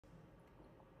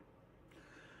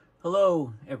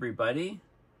Hello, everybody.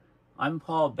 I'm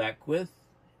Paul Beckwith,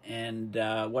 and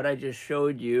what I just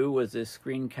showed you was a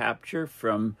screen capture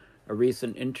from a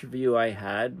recent interview I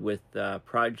had with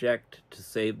Project to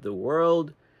Save the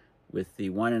World with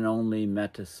the one and only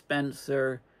Metta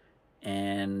Spencer,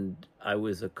 and I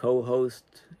was a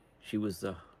co-host. She was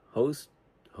the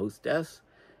hostess,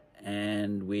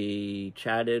 and we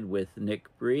chatted with Nick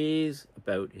Breeze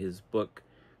about his book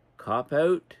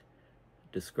COPOUT,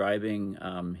 describing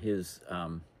his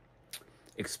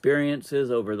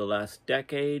experiences over the last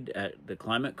decade at the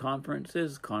climate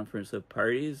conferences, Conference of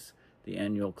Parties, the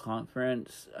annual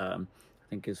conference. I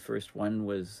think his first one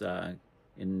was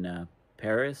in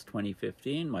Paris,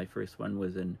 2015. My first one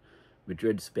was in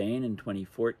Madrid, Spain in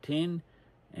 2014.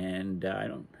 And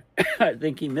I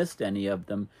think he missed any of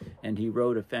them. And he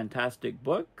wrote a fantastic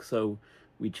book. So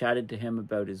we chatted to him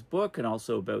about his book and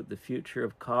also about the future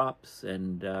of COPs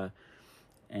and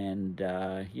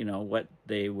you know, what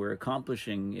they were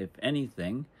accomplishing, if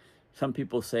anything. Some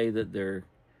people say that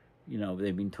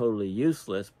they've been totally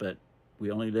useless, but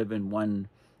we only live in one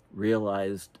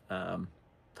realized time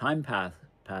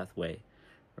pathway,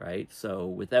 right? So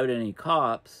without any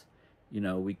COPs,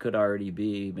 we could already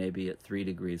be maybe at 3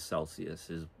 degrees Celsius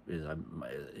is a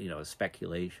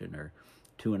speculation, or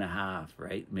 2.5,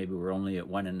 right? Maybe we're only at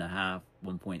 1.5,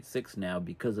 1.6 now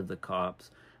because of the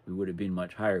COPs. We would have been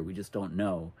much higher. We just don't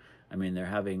know. I mean, they're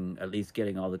at least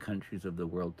getting all the countries of the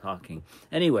world talking.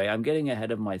 Anyway, I'm getting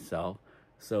ahead of myself.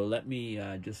 So let me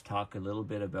just talk a little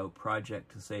bit about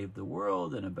Project to Save the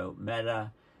World and about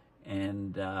Metta.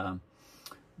 And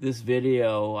this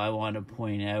video, I want to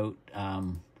point out,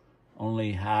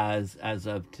 only has, as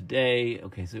of today,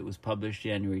 okay, so it was published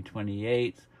January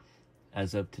 28th.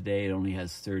 As of today, it only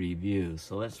has 30 views.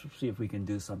 So let's see if we can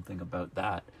do something about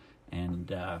that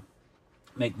and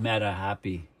make Metta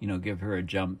happy, give her a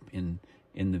jump in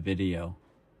the video.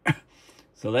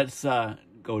 So let's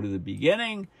go to the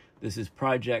beginning. This is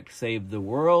Project Save the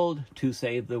World, to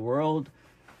save the world.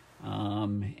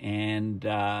 They've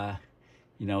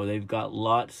got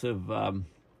lots of,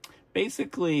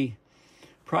 basically,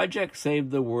 Project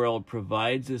Save the World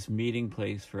provides this meeting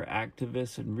place for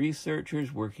activists and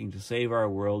researchers working to save our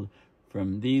world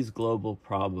from these global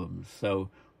problems. So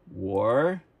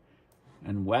war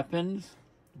and weapons,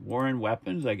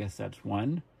 I guess that's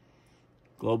one.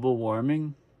 Global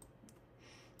warming,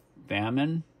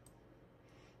 famine,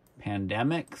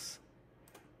 pandemics,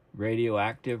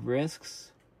 radioactive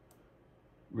risks,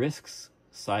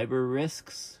 cyber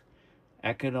risks,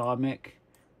 economic,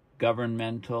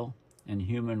 governmental, and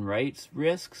human rights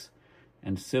risks,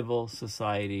 and civil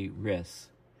society risks.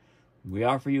 We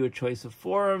offer you a choice of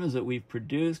forums that we've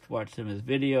produced. Watch them as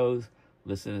videos,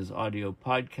 listen as audio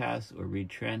podcasts, or read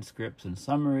transcripts and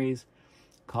summaries,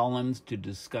 columns to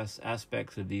discuss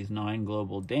aspects of these 9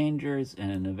 global dangers,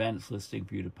 and an events listing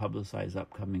for you to publicize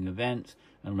upcoming events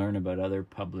and learn about other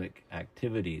public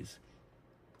activities.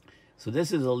 So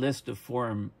this is a list of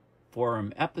forum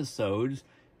episodes.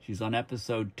 She's on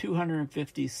episode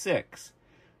 256,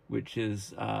 which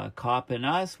is COP and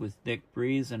Us with Nick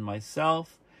Breeze and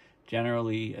myself,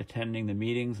 generally attending the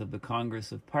meetings of the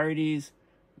Conference of Parties,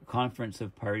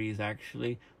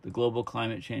 actually, the Global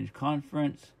Climate Change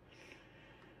Conference.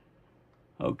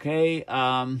 Okay,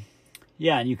 and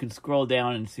you can scroll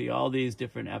down and see all these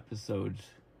different episodes.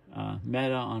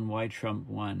 Metta on why Trump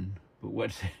won,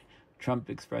 but Trump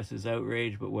expresses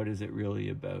outrage, but what is it really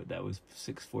about? That was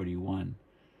 641.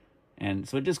 And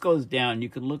so it just goes down. You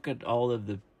can look at all of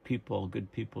the good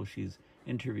people she's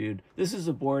interviewed. This is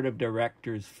a board of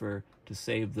directors to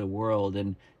Save the World,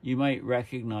 and you might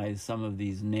recognize some of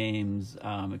these names,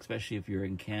 especially if you're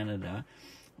in Canada.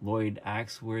 Lloyd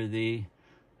Axworthy.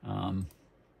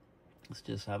 Let's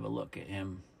just have a look at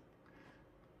him.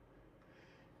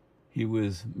 He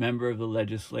was member of the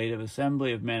Legislative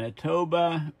Assembly of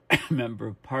Manitoba, member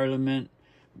of Parliament,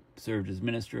 served as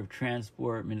Minister of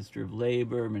Transport, Minister of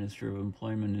Labor, Minister of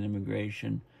Employment and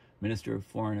Immigration, Minister of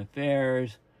Foreign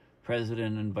Affairs,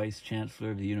 President and Vice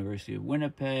Chancellor of the University of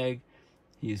Winnipeg.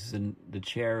 He's the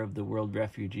chair of the World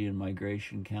Refugee and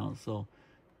Migration Council.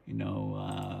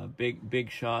 Big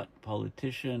shot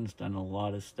politicians, done a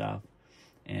lot of stuff.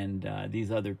 And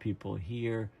these other people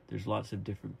here, there's lots of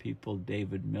different people.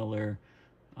 David Miller,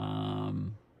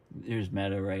 there's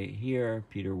Metta right here.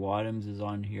 Peter Wadhams is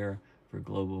on here for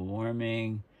global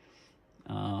warming.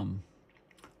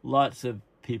 Lots of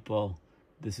people.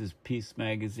 This is Peace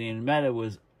Magazine. Metta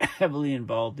was heavily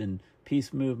involved in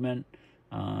peace movement,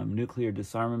 nuclear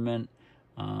disarmament.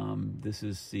 This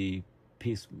is the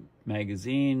Peace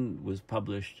Magazine, was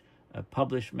published, a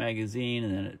published magazine,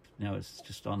 and then now it's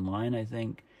just online, I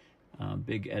think.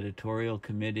 big editorial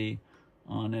committee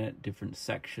on it, different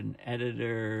section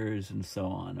editors, and so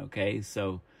on. Okay,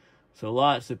 so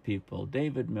lots of people.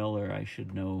 David Miller, I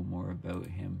should know more about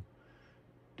him.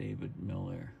 David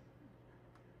Miller.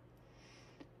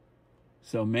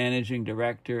 So managing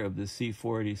director of the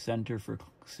C40 Center for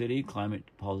City, Climate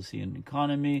Policy and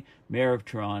Economy, mayor of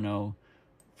Toronto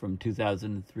from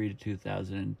 2003 to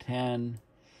 2010.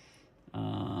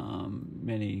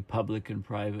 Many public and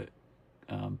private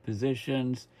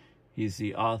positions. He's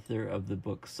the author of the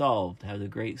book Solved, How the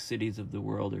Great Cities of the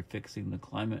World Are Fixing the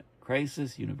Climate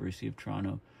Crisis, University of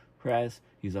Toronto Press.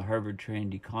 He's a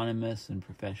Harvard-trained economist and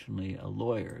professionally a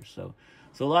lawyer. So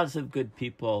lots of good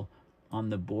people on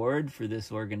the board for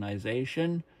this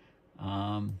organization.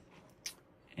 So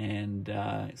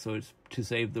it's to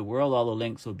save the world. All the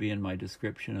links will be in my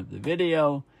description of the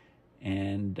video.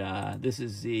 And this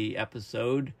is the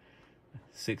episode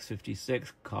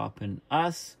 656, COP and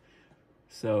Us.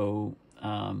 So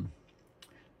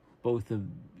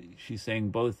she's saying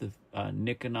both of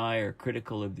Nick and I are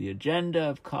critical of the agenda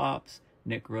of COPs.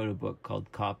 Nick wrote a book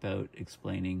called COPOUT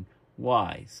explaining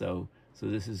why. So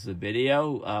this is the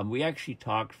video. We actually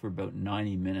talked for about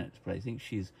 90 minutes, but I think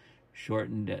she's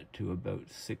shortened it to about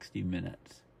 60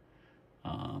 minutes.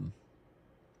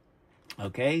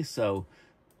 Okay, so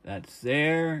that's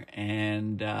there.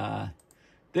 And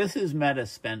this is Metta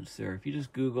Spencer. If you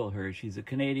just Google her, she's a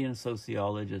Canadian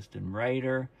sociologist and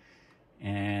writer.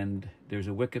 And there's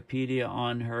a Wikipedia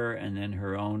on her and then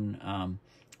her own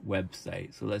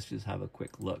website. So let's just have a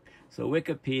quick look. So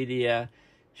Wikipedia,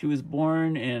 she was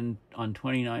born on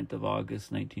 29th of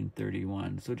August,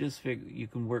 1931. So just you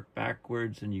can work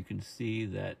backwards and you can see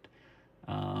that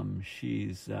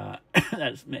she's, that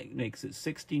makes it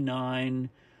 69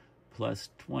 plus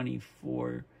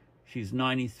 24. She's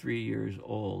 93 years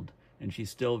old and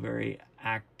she's still very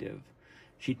active.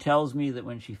 She tells me that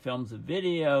when she films a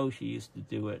video, she used to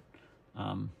do it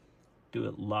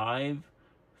live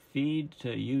feed to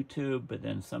YouTube, but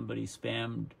then somebody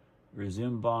spammed or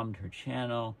Zoom bombed her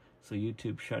channel, so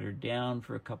YouTube shut her down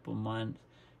for a couple months.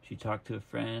 She talked to a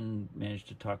friend, managed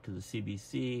to talk to the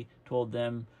CBC, told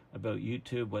them about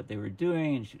YouTube, what they were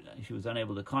doing, and she was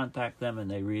unable to contact them,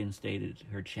 and they reinstated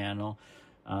her channel.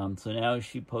 So now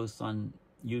she posts on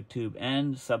YouTube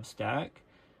and Substack,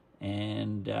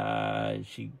 and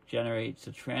she generates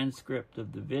a transcript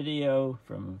of the video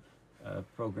from a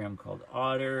program called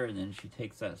Otter, and then she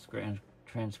takes that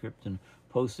transcript and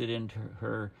posts it into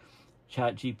her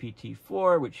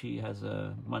ChatGPT-4, which she has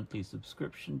a monthly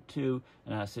subscription to,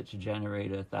 and asks it to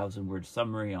generate a 1,000-word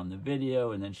summary on the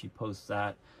video, and then she posts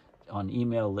that on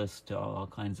email lists to all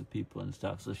kinds of people and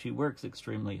stuff. So she works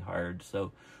extremely hard.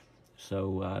 So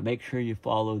make sure you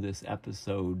follow this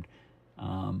episode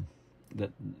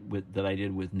that I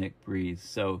did with Nick Breeze.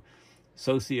 So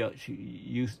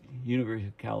University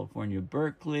of California,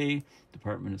 Berkeley,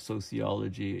 Department of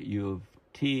Sociology at U of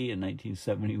T in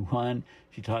 1971.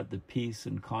 She taught the Peace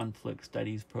and Conflict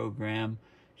Studies program.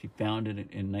 She founded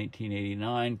it in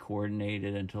 1989,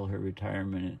 coordinated until her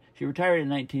retirement. She retired in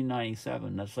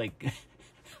 1997.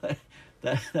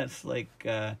 That's like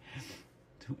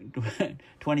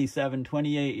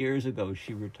 28 years ago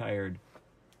she retired.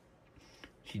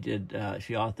 She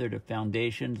authored a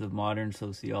Foundations of Modern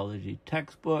Sociology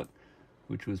textbook,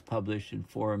 which was published in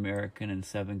 4 American and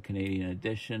 7 Canadian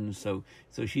editions. So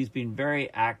she's been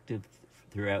very active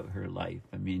throughout her life.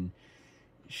 I mean,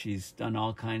 she's done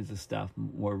all kinds of stuff.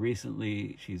 More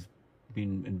recently, she's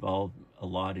been involved a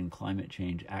lot in climate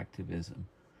change activism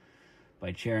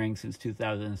by chairing since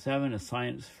 2007 a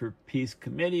Science for Peace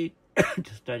committee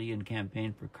to study and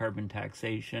campaign for carbon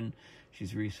taxation.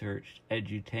 She's researched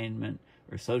edutainment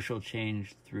or social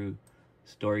change through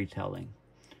storytelling.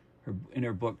 In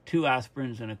her book, Two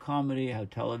Aspirins and a Comedy, How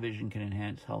Television Can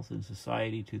Enhance Health and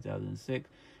Society, 2006,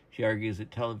 she argues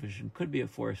that television could be a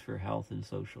force for health and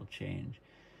social change.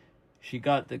 She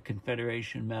got the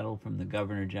Confederation Medal from the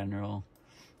Governor General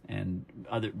and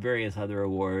various other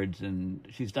awards, and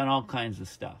she's done all kinds of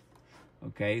stuff.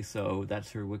 Okay, so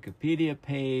that's her Wikipedia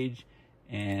page,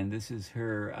 and this is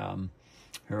her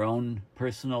own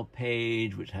personal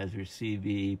page, which has her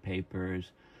CV,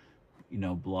 papers,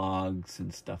 blogs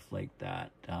and stuff like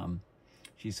that.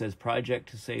 She says, project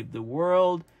to save the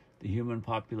world. The human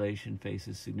population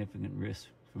faces significant risk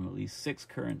from at least 6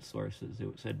 current sources.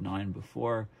 It said 9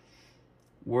 before.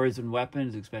 Wars and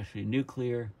weapons, especially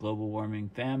nuclear, global warming,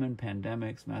 famine,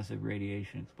 pandemics, massive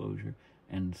radiation exposure,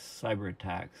 and cyber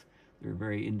attacks. They're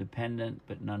very independent,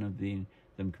 but none of them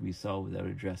can be solved without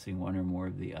addressing one or more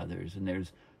of the others. And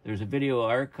there's a video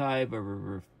archive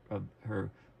of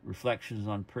her reflections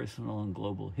on personal and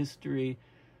global history,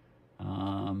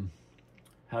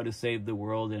 How to Save the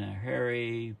World in a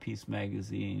Hurry, Peace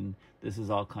Magazine. This is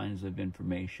all kinds of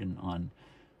information on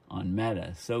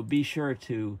Metta. So be sure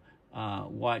to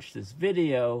watch this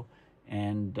video,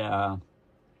 and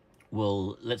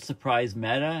let's surprise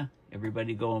Metta.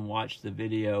 Everybody go and watch the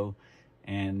video,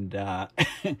 and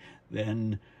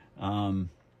then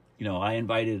I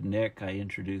invited Nick. I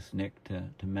introduced Nick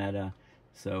to Metta.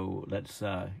 So let's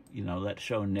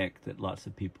show Nick that lots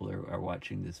of people are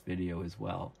watching this video as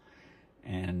well.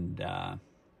 And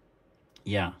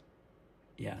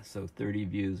so 30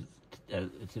 views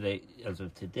today, as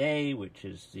of today, which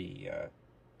is the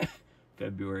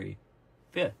February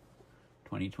 5th,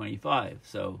 2025.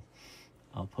 So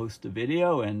I'll post a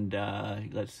video, and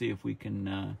let's see if we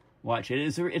can watch it.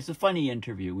 It's a funny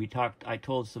interview. I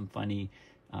told some funny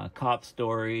cop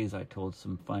stories. I told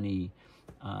some funny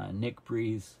Nick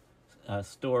Breeze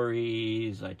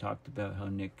stories. I talked about how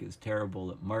Nick is terrible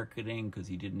at marketing because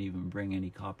he didn't even bring any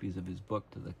copies of his book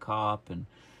to the COP, and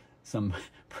some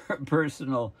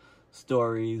personal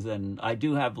stories. And I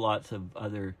do have lots of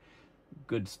other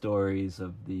good stories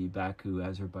of the Baku,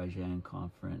 Azerbaijan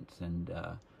conference, and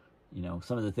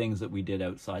some of the things that we did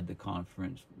outside the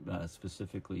conference,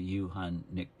 specifically you,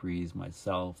 Hunt, Nick Breeze,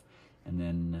 myself. And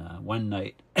then one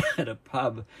night at a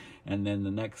pub, and then the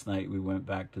next night we went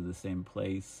back to the same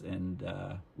place, and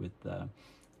with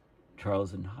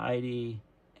Charles and Heidi,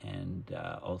 and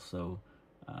also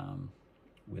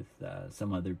with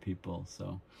some other people.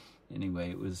 So anyway,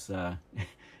 it was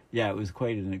it was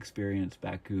quite an experience,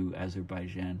 Baku,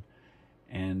 Azerbaijan.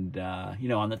 And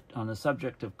on the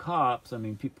subject of COPs, I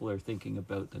mean, people are thinking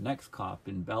about the next COP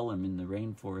in Belém in the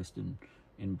rainforest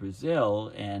in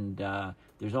Brazil, and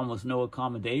there's almost no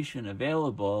accommodation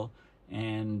available,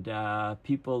 and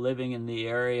people living in the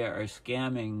area are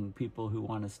scamming people who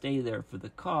want to stay there for the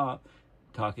COP,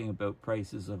 talking about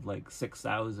prices of like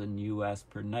 $6,000 US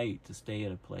per night to stay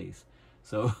at a place,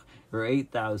 so or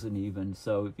 $8,000 even.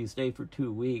 So if you stay for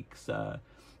 2 weeks,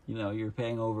 you're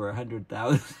paying over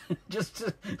 $100,000 just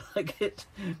to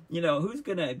who's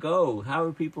gonna go? How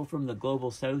are people from the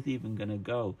global south even gonna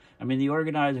go? I mean, the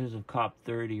organizers of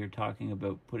COP30 are talking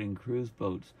about putting cruise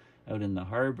boats out in the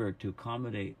harbor to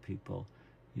accommodate people.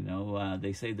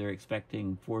 They say they're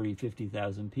expecting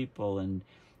 50,000 people, and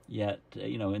yet,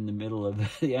 in the middle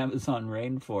of the Amazon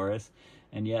rainforest,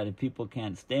 and yet if people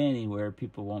can't stay anywhere,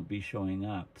 people won't be showing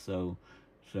up. So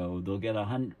they'll get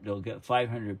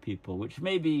 500 people, which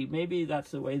maybe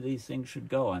that's the way these things should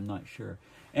go. I'm not sure.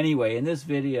 Anyway, in this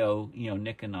video,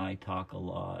 Nick and I talk a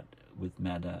lot with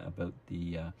Metta about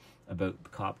the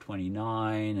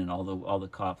COP29 and all the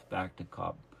COPs back to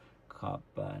COP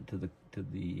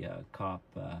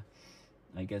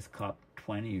I guess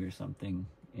COP20 or something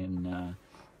in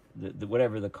the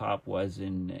whatever the COP was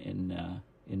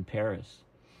in Paris.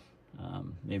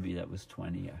 Maybe that was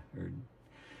 20. I heard.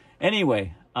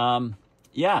 Anyway,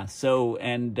 so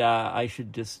I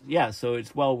should just, so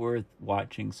it's well worth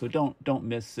watching. So don't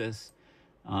miss this.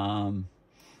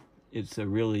 It's a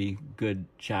really good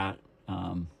chat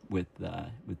with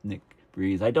Nick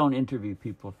Breeze. I don't interview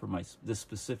people for this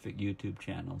specific YouTube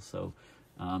channel, so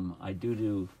I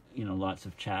do lots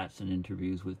of chats and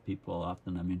interviews with people.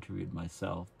 Often I'm interviewed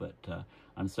myself, but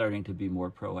I'm starting to be more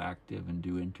proactive and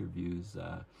do interviews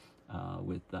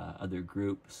with other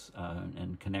groups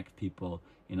and connect people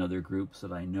in other groups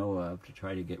that I know of to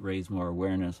try to raise more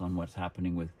awareness on what's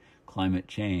happening with climate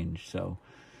change. So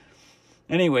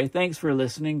anyway, thanks for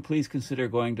listening. Please consider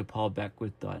going to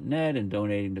paulbeckwith.net and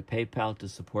donating to PayPal to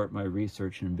support my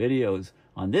research and videos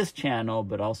on this channel,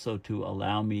 but also to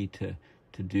allow me to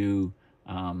do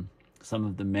some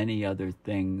of the many other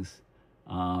things.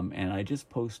 And I just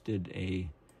posted a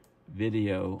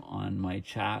video on my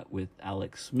chat with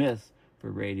Alex Smith for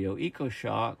Radio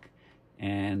EcoShock,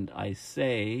 and I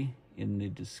say in the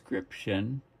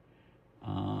description,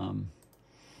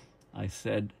 I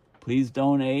said, please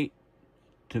donate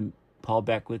to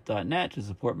paulbeckwith.net to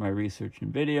support my research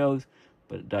and videos,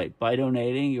 but by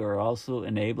donating, you are also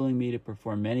enabling me to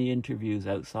perform many interviews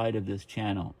outside of this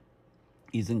channel.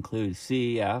 These include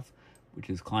CEF, which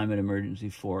is Climate Emergency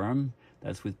Forum.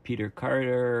 That's with Peter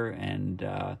Carter and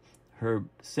Herb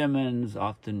Simmons,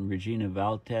 often Regina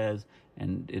Valtez,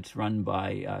 and it's run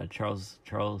by Charles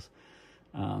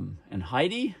and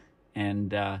Heidi,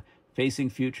 and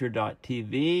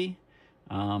FacingFuture.tv.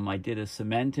 I did a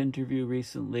cement interview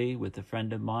recently with a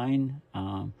friend of mine,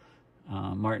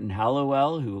 Martin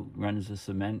Hallowell, who runs a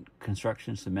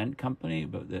construction cement company,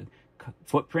 about the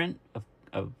footprint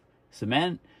of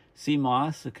cement.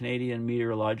 CMOS, the Canadian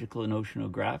Meteorological and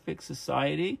Oceanographic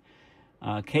Society,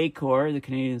 COPOUT, the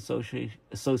Canadian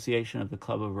Association of the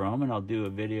Club of Rome, and I'll do a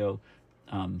video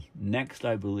next,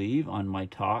 I believe, on my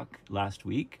talk last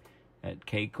week at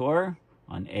COPOUT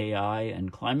on AI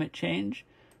and climate change,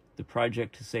 the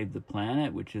project to save the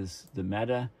planet, which is the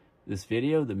Metta, this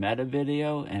video, the Metta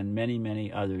video, and many,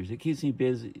 many others. It keeps me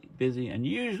busy and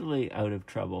usually out of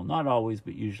trouble. Not always,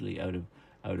 but usually out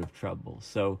of trouble.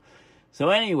 So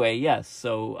anyway, yes.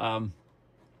 So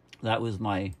that was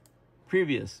my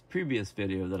previous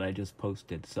video that I just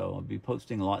posted. So I'll be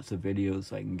posting lots of videos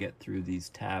so I can get through these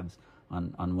tabs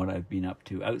on what I've been up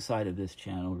to outside of this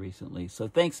channel recently. So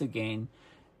thanks again,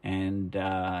 and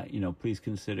please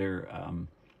consider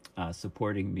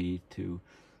supporting me to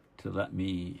let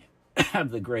me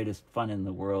have the greatest fun in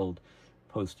the world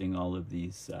posting all of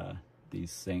these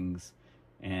things.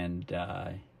 And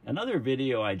another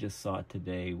video I just saw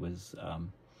today was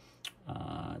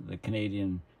the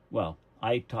Canadian, well,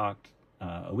 I talked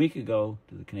a week ago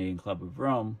to the Canadian Club of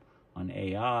Rome on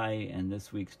AI, and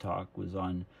this week's talk was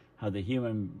on how the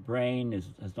human brain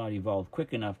has not evolved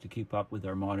quick enough to keep up with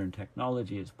our modern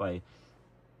technology. It's by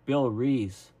Bill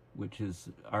Rees, which is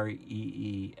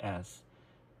R-E-E-S.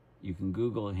 You can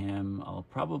Google him. I'll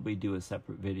probably do a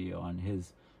separate video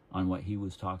on what he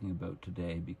was talking about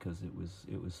today, because it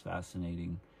was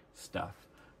fascinating stuff.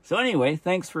 So anyway,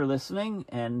 thanks for listening,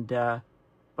 and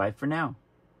bye for now.